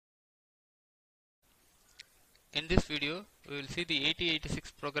In this video, we will see the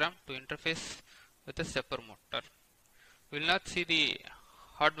 8086 program to interface with a stepper motor. We will not see the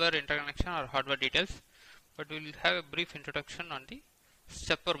hardware interconnection or hardware details, but we will have a brief introduction on the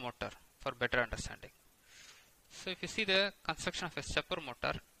stepper motor for better understanding. So if you see the construction of a stepper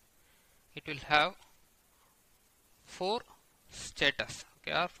motor, it will have 4 status,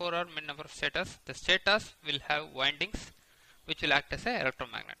 or 4 or min number of status. The status will have windings which will act as an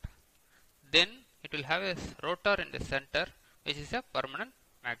electromagnet. Then it will have a rotor in the center which is a permanent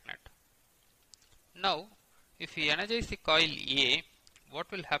magnet. Now if we energize the coil A,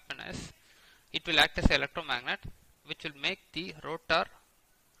 what will happen is it will act as an electromagnet which will make the rotor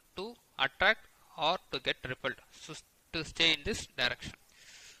to attract or to get repelled, so to stay in this direction.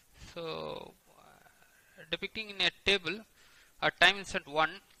 So depicting in a table at time instant 1,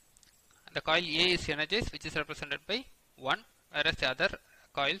 the coil A is energized, which is represented by 1, whereas the other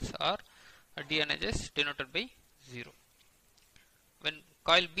coils are de-energized, denoted by 0. When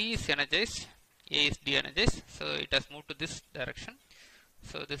coil B is energized, A is de-energized, so it has moved to this direction.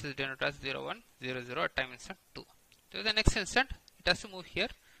 So this is denoted as 0, 1, 0, 0 at time instant 2. To the next instant, it has to move here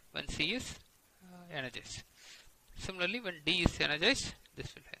when C is energized. Similarly, when D is energized,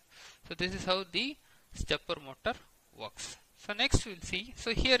 this will have. So this is how the stepper motor works. So next we will see.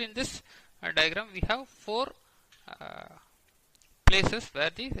 So here in this diagram, we have 4 places where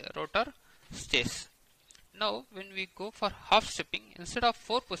the rotor stays. Now when we go for half stepping, instead of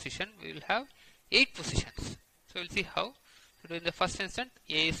 4 position, we will have 8 positions. So we will see how. So in the first instant,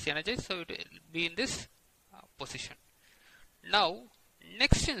 A is energized, so it will be in this position. Now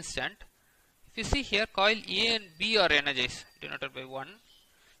next instant, if you see here, coil A and B are energized, denoted by 1.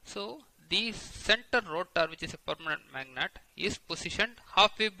 So the center rotor, which is a permanent magnet, is positioned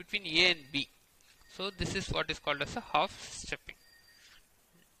halfway between A and B. So this is what is called as a half stepping.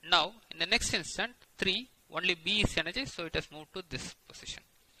 Now in the next instant 3, only B is energized, so it has moved to this position.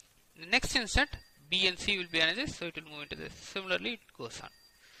 In the next instant, B and C will be energized, so it will move into this. Similarly, it goes on.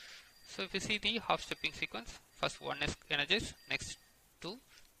 So if you see the half stepping sequence, first 1 is energized, next 2,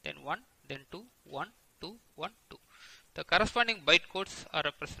 then 1, then 2, 1, 2, 1, 2. The corresponding byte codes are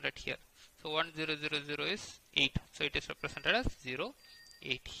represented here. So 1000 is 8, so it is represented as 0,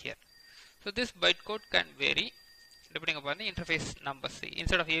 8 here. So this byte code can vary depending upon the interface numbers.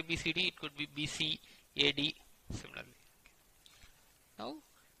 Instead of ABCD, it could be BC, AD, similarly. Now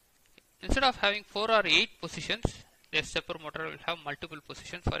instead of having 4 or 8 positions, the stepper motor will have multiple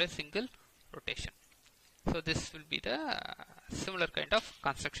positions for a single rotation. So this will be the similar kind of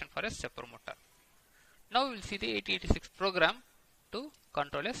construction for a stepper motor. Now we will see the 8086 program to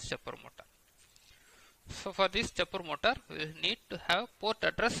control a stepper motor. So for this stepper motor, we will need to have port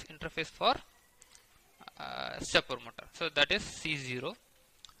address interface for stepper motor. So that is C0,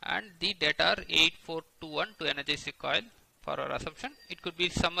 and the data are 8421 to energize the coil. For our assumption, it could be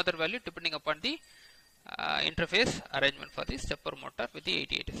some other value depending upon the interface arrangement for the stepper motor with the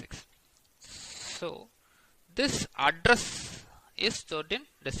 8086. So this address is stored in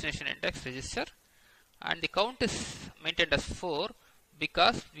destination index register, and the count is maintained as 4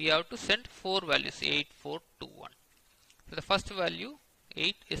 because we have to send 4 values, 8421. So the first value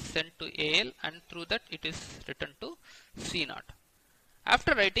 8 is sent to AL, and through that it is returned to C0.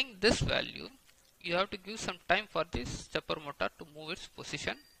 After writing this value, you have to give some time for this stepper motor to move its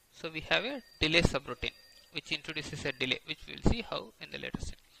position. So we have a delay subroutine which introduces a delay, which we will see how in the later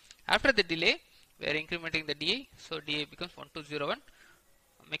step. After the delay, we are incrementing the DI, so DI becomes 1201,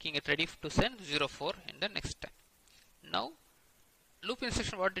 making it ready to send 04 in the next time. Now loop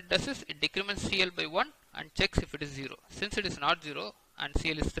instruction, what it does is it decrements CL by 1 and checks if it is 0. Since it is not 0 and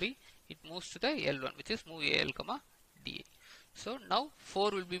CL is 3, it moves to the L1, which is move AL comma DA. So now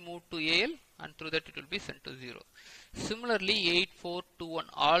 4 will be moved to AL, and through that it will be sent to 0. Similarly 8421,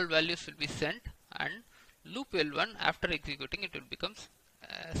 all values will be sent, and loop L1 after executing it will becomes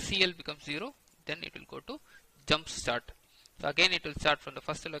CL becomes 0, then it will go to jump start. So again it will start from the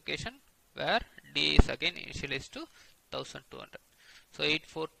first location where DA is again initialized to 1200. So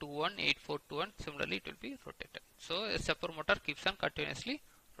 8421, 8421, similarly it will be rotated. So a stepper motor keeps on continuously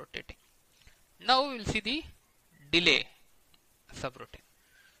rotating. Now we will see the delay subroutine.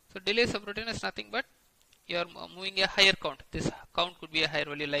 So delay subroutine is nothing but you are moving a higher count. This count could be a higher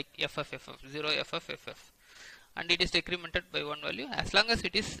value like FF, 0, FF, and it is decremented by 1 value. As long as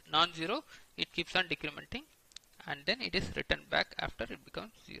it is non-zero, it keeps on decrementing, and then it is returned back after it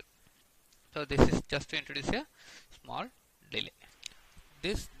becomes 0. So this is just to introduce a small delay.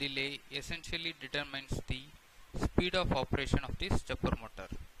 This delay essentially determines the speed of operation of the stepper motor.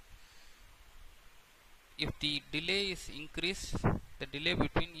 if the delay is increased, the delay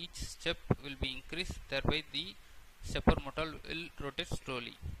between each step will be increased, thereby the stepper motor will rotate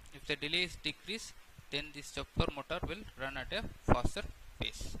slowly. If the delay is decreased, then the stepper motor will run at a faster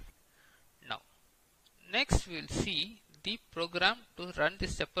pace. Now next we will see the program to run the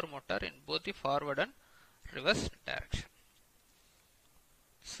stepper motor in both the forward and reverse direction.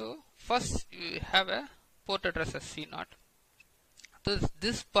 So first you have a port address as C0. So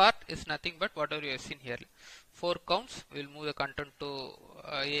this part is nothing but whatever you have seen here. 4 counts, we will move the content to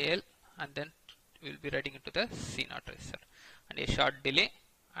AL and then we will be writing into the C0 register, and a short delay,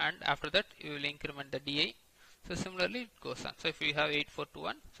 and after that you will increment the DI. So similarly it goes on. So if you have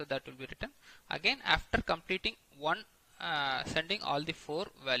 8421, so that will be written. Again after completing one sending all the 4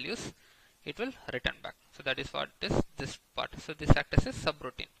 values, it will return back. So that is what this part. So this acts as a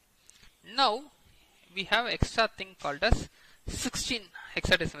subroutine. Now we have extra thing called as 16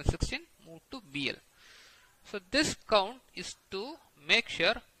 hexadecimal 16 move to BL. So this count is to make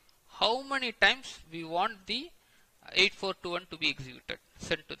sure how many times we want the 8421 to be executed,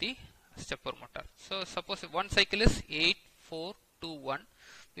 sent to the stepper motor. So suppose if one cycle is 8421,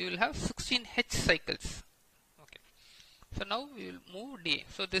 we will have 16 H cycles. Okay. So now we will move DA.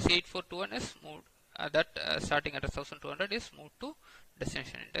 So this 8421 is moved, starting at 1200 is moved to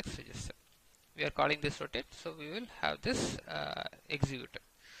destination index register. We are calling this rotate, so we will have this executed.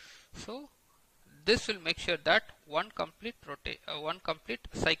 So this will make sure that one complete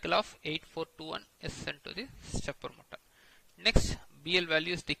cycle of 8421 is sent to the stepper motor. Next BL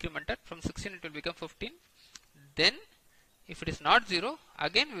value is decremented from 16, it will become 15. Then if it is not 0,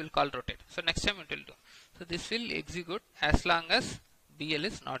 again we will call rotate. So next time it will do. So this will execute as long as BL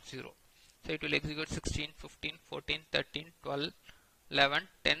is not 0. So it will execute 16, 15, 14, 13, 12, 11,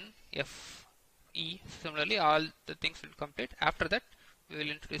 10, F, E. Similarly all the things will complete. After that we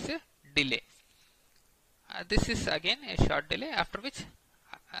will introduce a delay. This is again a short delay, after which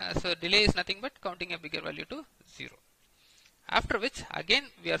so delay is nothing but counting a bigger value to 0. After which again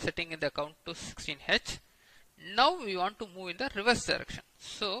we are setting in the count to 16H. Now we want to move in the reverse direction.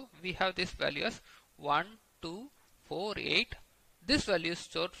 So we have this value as 1, 2, 4, 8. This value is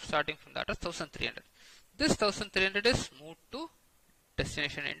stored starting from that as 1300. This 1300 is moved to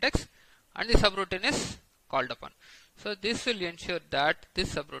destination index and the subroutine is called upon. So this will ensure that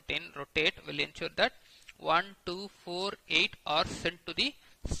this subroutine rotate will ensure that 1, 2, 4, 8 are sent to the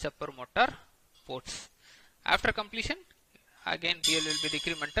stepper motor ports. After completion again BL will be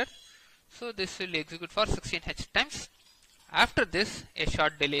decremented. So this will execute for 16H times. After this a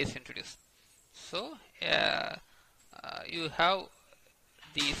short delay is introduced. So you have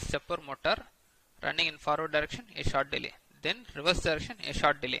the stepper motor running in forward direction, a short delay, then reverse direction, a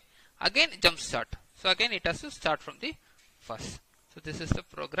short delay, again jump start. So again it has to start from the first. So this is the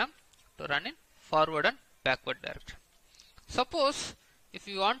program to run in forward and backward direction. Suppose if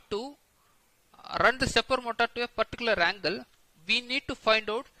you want to run the stepper motor to a particular angle, we need to find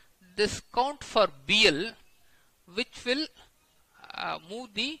out this count for BL, which will move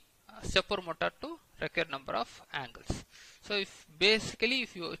the stepper motor to required number of angles. So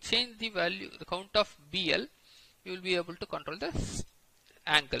if you change the value, the count of BL, you will be able to control the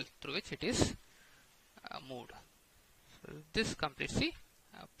angle through which it is moved. So this completes the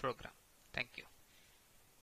program. Thank you.